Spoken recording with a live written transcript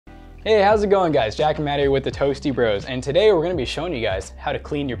Hey, how's it going guys? Jack and Matt here with the Toasty Bros, and today we're gonna be showing you guys how to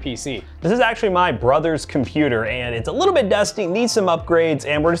clean your PC. This is actually my brother's computer and it's a little bit dusty, needs some upgrades,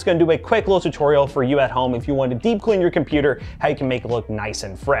 and we're just gonna do a quick little tutorial for you at home if you want to deep clean your computer, how you can make it look nice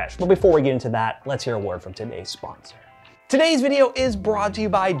and fresh. But before we get into that, let's hear a word from today's sponsor. Today's video is brought to you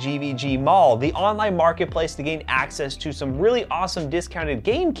by GVGMall, the online marketplace to gain access to some really awesome discounted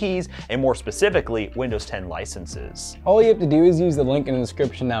game keys and more specifically, Windows 10 licenses. All you have to do is use the link in the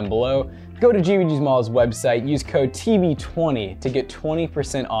description down below, go to GVGMall's website, use code TB20 to get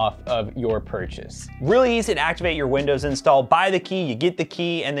 20% off of your purchase. Really easy to activate your Windows install. Buy the key, you get the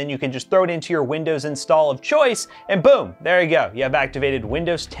key, and then you can just throw it into your Windows install of choice, and boom, there you go. You have activated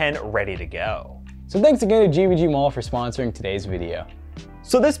Windows 10 ready to go. So thanks again to GVGMall for sponsoring today's video.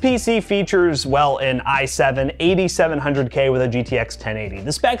 So this PC features, well, an i7 8700K with a GTX 1080.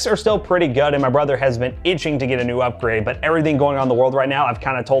 The specs are still pretty good and my brother has been itching to get a new upgrade, but everything going on in the world right now, I've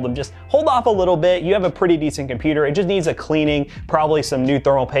kind of told him just hold off a little bit. You have a pretty decent computer. It just needs a cleaning, probably some new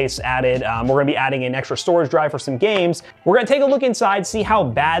thermal paste added. We're gonna be adding an extra storage drive for some games. We're gonna take a look inside, see how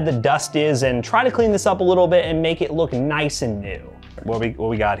bad the dust is, and try to clean this up a little bit and make it look nice and new. What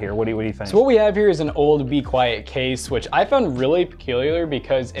we got here? What do you think? So what we have here is an old Be Quiet case, which I found really peculiar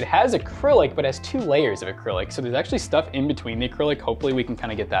because it has acrylic, but has 2 layers of acrylic. So there's actually stuff in between the acrylic. Hopefully we can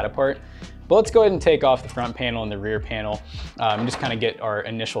kind of get that apart. But let's go ahead and take off the front panel and the rear panel and just kind of get our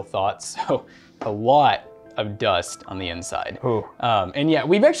initial thoughts. So a lot of dust on the inside. And yeah,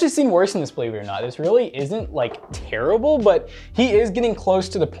 we've actually seen worse than this, believe it or not. This really isn't like terrible, but he is getting close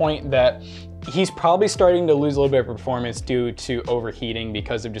to the point that he's probably starting to lose a little bit of performance due to overheating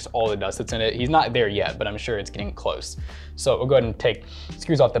because of just all the dust that's in it. He's not there yet, but I'm sure it's getting close. So we'll go ahead and take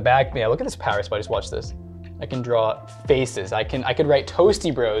screws off the back. Yeah, look at this power supply, just watch this. I can draw faces. I could write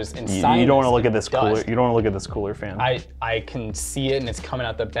Toasty Bros and sign. You don't want to look at this cooler. You don't want to look at this cooler fan. I can see it and it's coming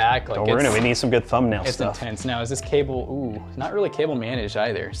out the back. Like, don't worry, we need some good thumbnail stuff. It's intense. Now is this cable? Ooh, not really cable managed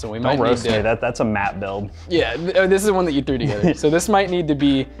either. So we might don't roast need to, me. That's a matte build. Yeah, this is one that you threw together. So this might need to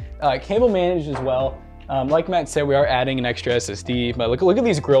be cable managed as well. Like Matt said, we are adding an extra SSD, but look at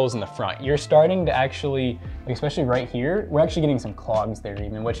these grills in the front. You're starting to actually, like especially right here, we're actually getting some clogs there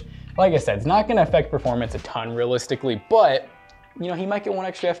even, which, like I said, it's not gonna affect performance a ton realistically, but you know, he might get 1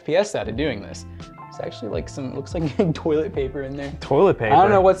 extra FPS out of doing this. It's actually like looks like toilet paper in there. Toilet paper? I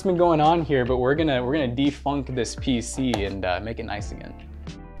don't know what's been going on here, but we're gonna defunk this PC and make it nice again.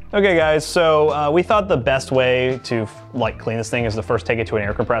 Okay guys, so we thought the best way to like clean this thing is to first take it to an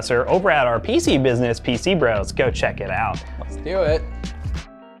air compressor over at our PC business, PC Bros. Go check it out. Let's do it.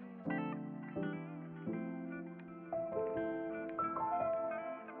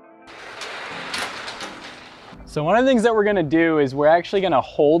 So one of the things that we're gonna do is we're actually gonna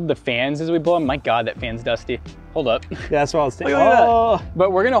hold the fans as we blow them. My God, that fan's dusty. Hold up. Yeah, that's what I was thinking.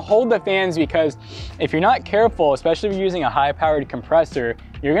 But we're gonna hold the fans because if you're not careful, especially if you're using a high-powered compressor,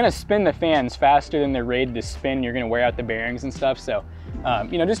 you're gonna spin the fans faster than they're rated to spin. You're gonna wear out the bearings and stuff. So,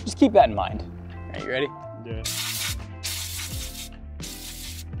 you know, just keep that in mind. All right, you ready? Yeah.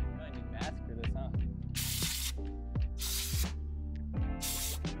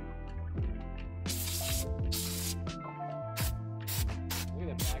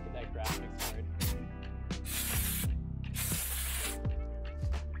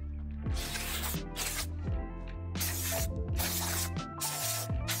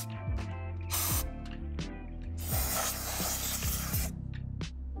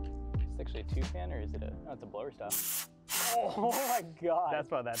 Actually a 2-fan, or is it no, it's a blower style. Oh my God. That's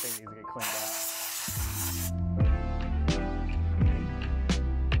why that thing needs to get cleaned out.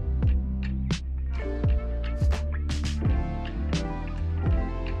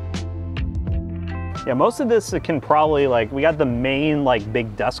 Yeah, most of this can probably, like, we got the main like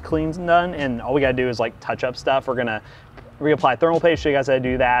big dust cleans done, and all we gotta do is like touch up stuff. We're gonna reapply thermal paste, show you guys how to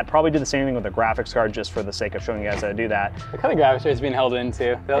do that. Probably do the same thing with the graphics card just for the sake of showing you guys how to do that. Look how the graphics card's being held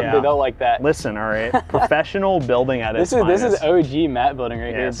into. They'll like that. Listen, all right, professional building at its finest. This is OG matte building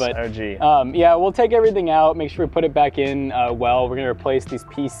right here. But OG. Yeah, we'll take everything out, make sure we put it back in well. We're gonna replace these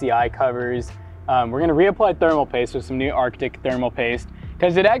PCI covers. We're gonna reapply thermal paste with some new Arctic thermal paste,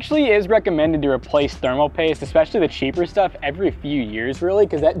 because it actually is recommended to replace thermal paste, especially the cheaper stuff, every few years really,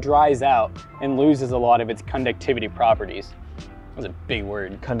 because that dries out and loses a lot of its conductivity properties. That was a big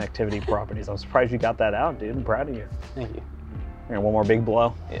word. Conductivity properties. I'm surprised you got that out, dude. I'm proud of you. Thank you. Here, one more big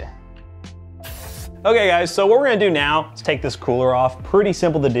blow. Yeah. Okay guys, so what we're gonna do now is take this cooler off. Pretty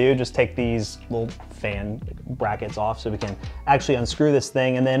simple to do. Just take these little fan brackets off so we can actually unscrew this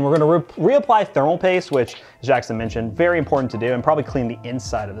thing. And then we're gonna reapply thermal paste, which, as Jackson mentioned, very important to do, and probably clean the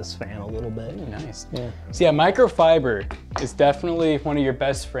inside of this fan a little bit. Ooh, nice. Yeah. So yeah, microfiber is definitely one of your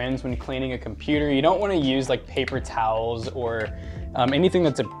best friends when cleaning a computer. You don't want to use like paper towels or anything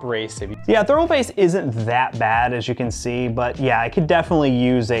that's abrasive. Yeah, thermal paste isn't that bad, as you can see, but yeah, I could definitely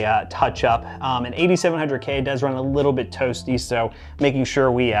use a touch-up. An 8700K does run a little bit toasty, so making sure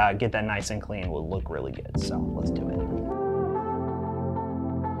we get that nice and clean will look really good. So let's do it.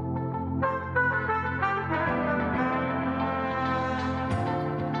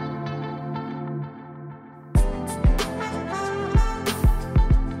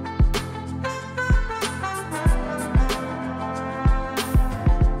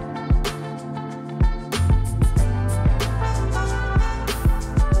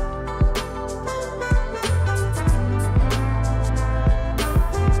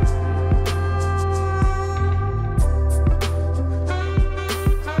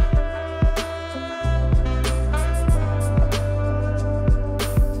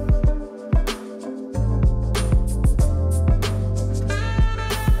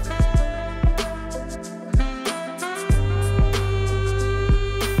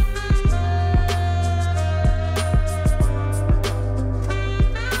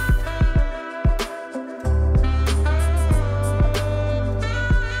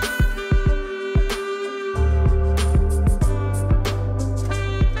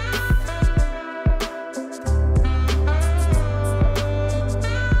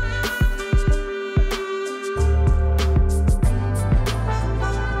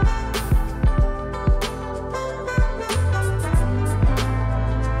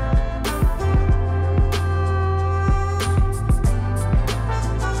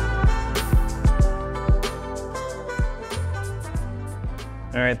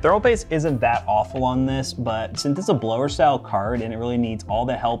 All right, thermal paste isn't that awful on this, but since it's a blower style card and it really needs all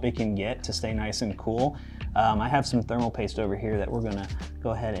the help it can get to stay nice and cool, I have some thermal paste over here that we're gonna go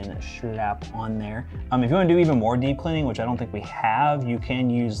ahead and slap on there. If you wanna do even more deep cleaning, which I don't think we have, you can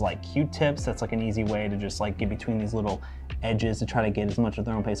use like Q-tips. That's like an easy way to just like get between these little edges to try to get as much of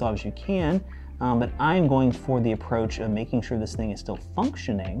the thermal paste off as you can. But I'm going for the approach of making sure this thing is still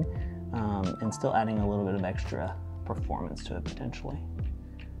functioning and still adding a little bit of extra performance to it potentially.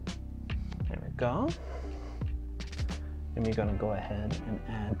 There we go. And we're gonna go ahead and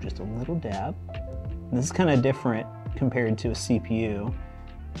add just a little dab. This is kind of different compared to a CPU.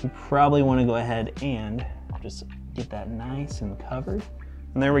 You probably wanna go ahead and just get that nice and covered.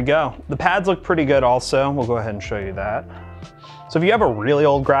 And there we go. The pads look pretty good also. We'll go ahead and show you that. So if you have a really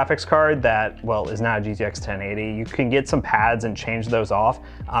old graphics card that, well, is not a GTX 1080, you can get some pads and change those off.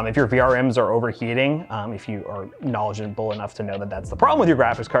 If your VRMs are overheating, if you are knowledgeable enough to know that that's the problem with your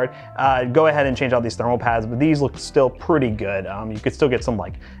graphics card, go ahead and change out these thermal pads, but these look still pretty good. You could still get some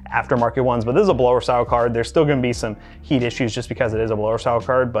like aftermarket ones, but this is a blower style card. There's still gonna be some heat issues just because it is a blower style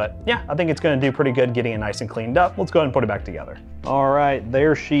card, but yeah, I think it's gonna do pretty good getting it nice and cleaned up. Let's go ahead and put it back together. All right,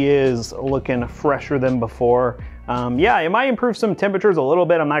 there she is, looking fresher than before. Yeah, it might improve some temperatures a little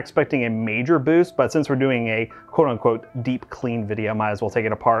bit. I'm not expecting a major boost, but since we're doing a quote unquote deep clean video, might as well take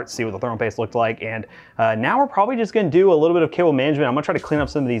it apart, see what the thermal paste looked like. And now we're probably just gonna do a little bit of cable management. I'm gonna try to clean up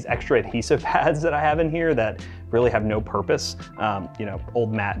some of these extra adhesive pads that I have in here that really have no purpose. You know,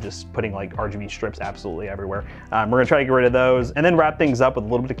 old Matt just putting like RGB strips absolutely everywhere. We're gonna try to get rid of those and then wrap things up with a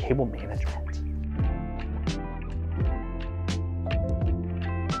little bit of cable management.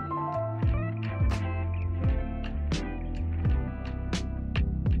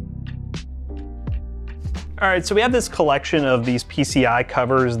 All right, so we have this collection of these PCI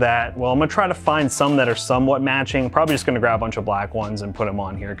covers that, well, I'm gonna try to find some that are somewhat matching. Probably just gonna grab a bunch of black ones and put them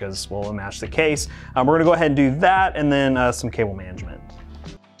on here because we'll match the case. We're gonna go ahead and do that and then some cable management.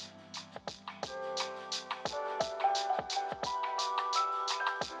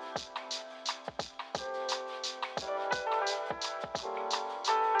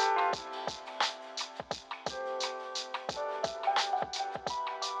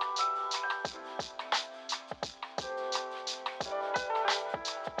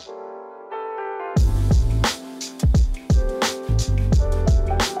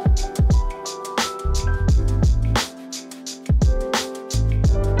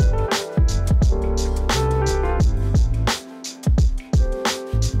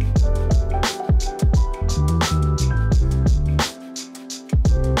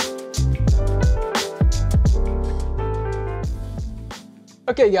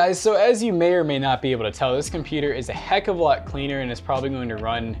 Okay guys, so as you may or may not be able to tell, this computer is a heck of a lot cleaner and is probably going to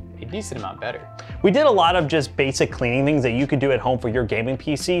run a decent amount better. We did a lot of just basic cleaning things that you could do at home for your gaming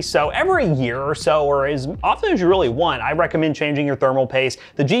PC. So every year or so, or as often as you really want, I recommend changing your thermal paste.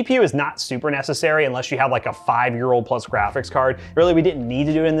 The GPU is not super necessary unless you have like a 5-year-old plus graphics card. Really, we didn't need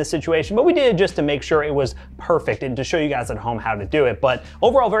to do it in this situation, but we did it just to make sure it was perfect and to show you guys at home how to do it. But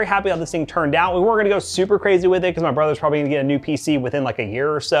overall, very happy how this thing turned out. We weren't gonna go super crazy with it because my brother's probably gonna get a new PC within like a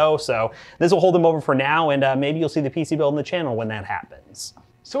year or so. So this will hold him over for now, and maybe you'll see the PC build on the channel when that happens.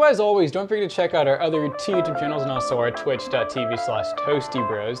 So as always, don't forget to check out our other 2 YouTube channels and also our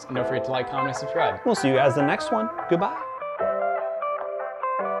twitch.tv/toastybros. And don't forget to like, comment, and subscribe. We'll see you guys in the next one. Goodbye.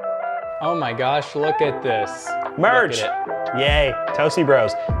 Oh my gosh, look at this. Merch! Look at Yay, Toasty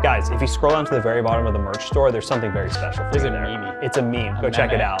Bros. Guys, if you scroll down to the very bottom of the merch store, there's something very special for There's you a there. meme. It's a meme. Go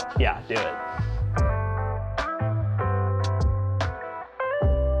check it out. Yeah, do it.